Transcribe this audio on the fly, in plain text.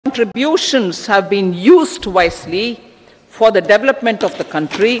contributions have been used wisely for the development of the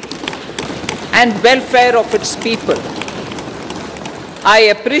country and welfare of its people. I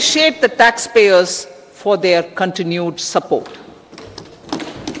appreciate the taxpayers for their continued support.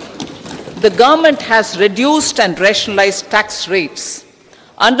 The government has reduced and rationalized tax rates.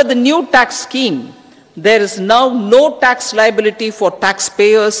 Under the new tax scheme, there is now no tax liability for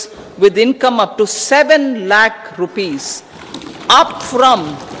taxpayers with income up to 7 lakh rupees, up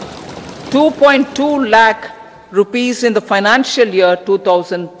from 2.2 lakh rupees in the financial year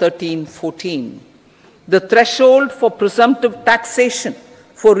 2013-14. The threshold for presumptive taxation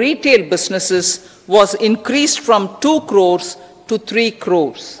for retail businesses was increased from 2 crores to 3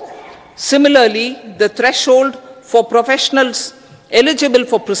 crores. Similarly, the threshold for professionals eligible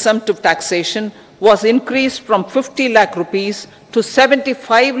for presumptive taxation was increased from 50 lakh rupees to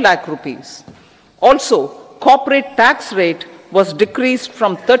 75 lakh rupees. Also, corporate tax rate was decreased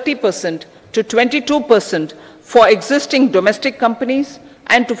from 30% to 22% for existing domestic companies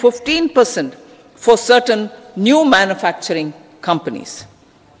and to 15% for certain new manufacturing companies.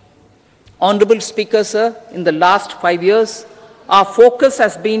 Honorable Speaker, sir, in the last 5 years, our focus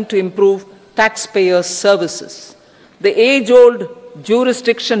has been to improve taxpayer services. The age-old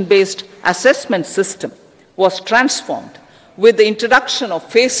jurisdiction-based assessment system was transformed with the introduction of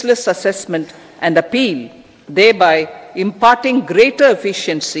faceless assessment and appeal, thereby imparting greater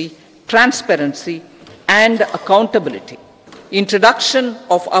efficiency, transparency, and accountability. Introduction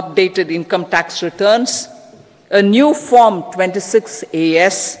of updated income tax returns, a new Form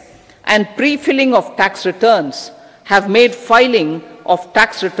 26AS, and pre-filling of tax returns have made filing of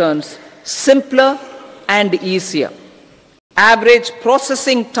tax returns simpler and easier. Average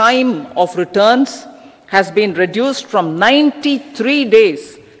processing time of returns has been reduced from 93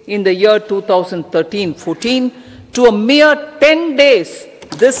 days in the year 2013-14 to a mere 10 days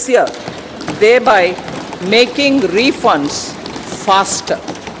this year, thereby making refunds faster.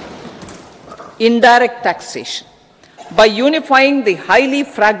 Indirect taxation. By unifying the highly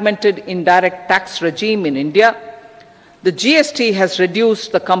fragmented indirect tax regime in India, the GST has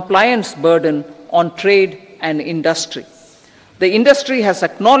reduced the compliance burden on trade and industry. The industry has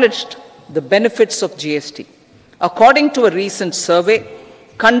acknowledged the benefits of GST. According to a recent survey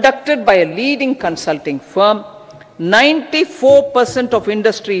conducted by a leading consulting firm, 94% of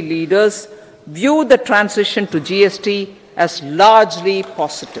industry leaders view the transition to GST as largely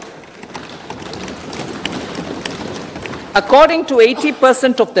positive. According to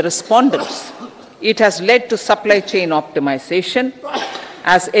 80% of the respondents, it has led to supply chain optimization,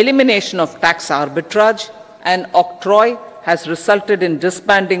 as elimination of tax arbitrage and octroi has resulted in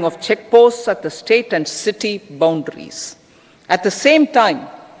disbanding of checkposts at the state and city boundaries. At the same time,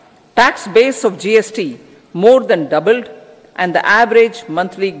 tax base of GST more than doubled, and the average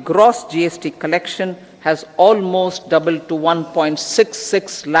monthly gross GST collection has almost doubled to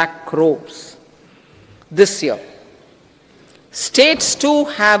 1.66 lakh crores this year. States too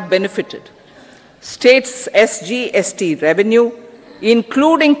have benefited. States' SGST revenue,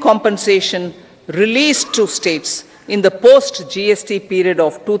 including compensation released to states in the post-GST period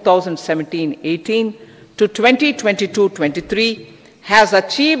of 2017-18 to 2022-23, has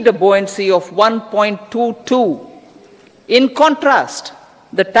achieved a buoyancy of 1.22. In contrast,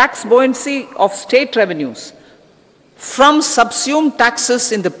 the tax buoyancy of state revenues from subsumed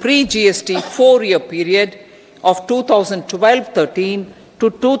taxes in the pre-GST 4-year period of 2012-13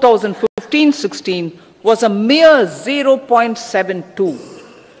 to 2015-16 was a mere 0.72.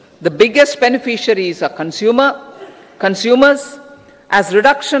 The biggest beneficiaries are consumers, as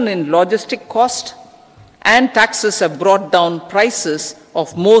reduction in logistic cost and taxes have brought down prices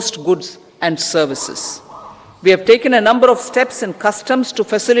of most goods and services. We have taken a number of steps in customs to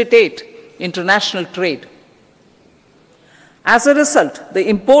facilitate international trade. As a result, the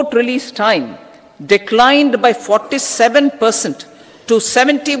import release time declined by 47% to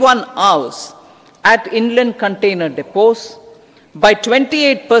 71 hours at inland container depots, by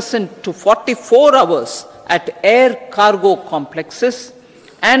 28% to 44 hours at air cargo complexes,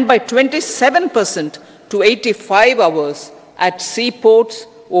 and by 27% to 85 hours at seaports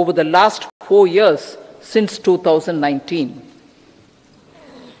over the last 4 years since 2019,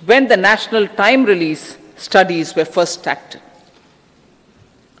 when the national time release studies were first acted.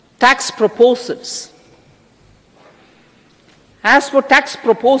 Tax proposals. As for tax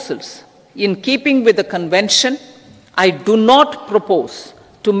proposals, in keeping with the convention, I do not propose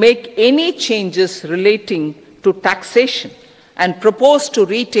to make any changes relating to taxation and propose to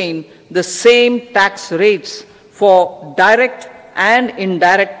retain the same tax rates for direct and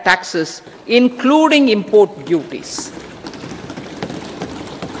indirect taxes, including import duties.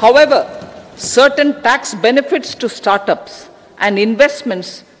 However, certain tax benefits to startups and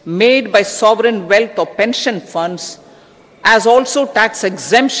investments made by sovereign wealth or pension funds, as also tax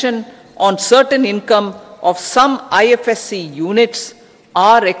exemption on certain income of some IFSC units,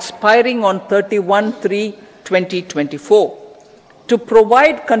 are expiring on 31/3/2024. To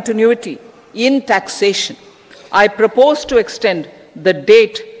provide continuity in taxation, I propose to extend the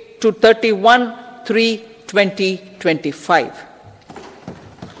date to 31/3/2025.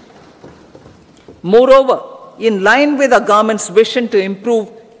 Moreover, in line with our government's vision to improve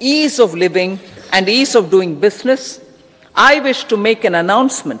ease of living and ease of doing business, I wish to make an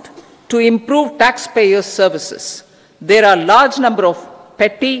announcement to improve taxpayers' services. There are a large number of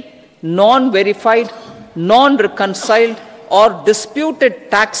petty, non-verified, non-reconciled or disputed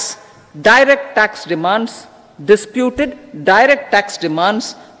direct tax demands,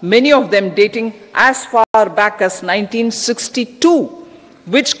 many of them dating as far back as 1962,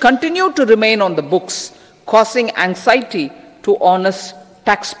 which continue to remain on the books, causing anxiety to honest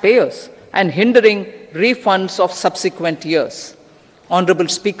taxpayers and hindering refunds of subsequent years. Honorable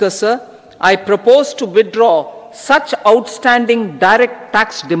Speaker, sir, I propose to withdraw such outstanding direct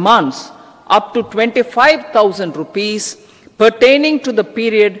tax demands up to 25,000 rupees pertaining to the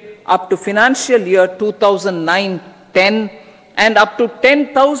period up to financial year 2009-10 and up to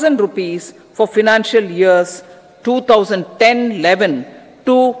 10,000 rupees for financial years 2010-11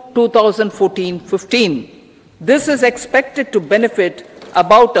 to 2014-15. This is expected to benefit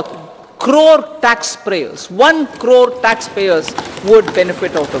about 1 crore taxpayers. 1 crore taxpayers would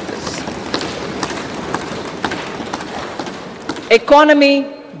benefit out of this. Economy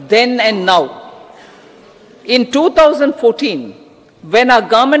then and now. In 2014, when our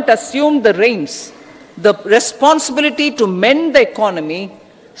government assumed the reins, the responsibility to mend the economy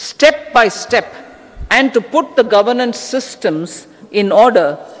step by step and to put the governance systems in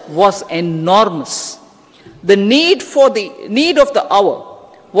order was enormous. The need of the hour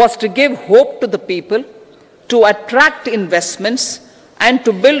was to give hope to the people, to attract investments, and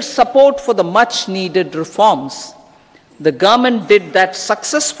to build support for the much-needed reforms. The government did that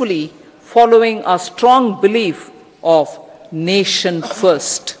successfully, following a strong belief of nation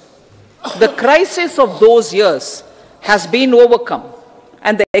first. The crisis of those years has been overcome,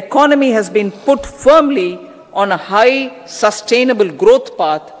 and the economy has been put firmly on a high, sustainable growth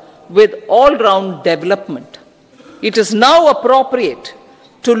path with all-round development. It is now appropriate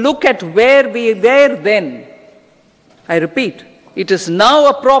to look at where we were then. I repeat, it is now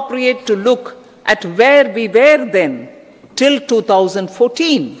appropriate to look at where we were then till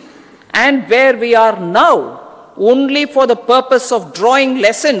 2014 and where we are now, only for the purpose of drawing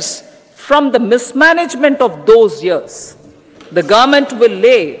lessons from the mismanagement of those years. The government will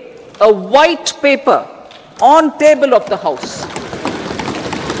lay a white paper on table of the House.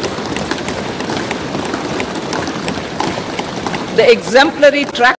 The exemplary track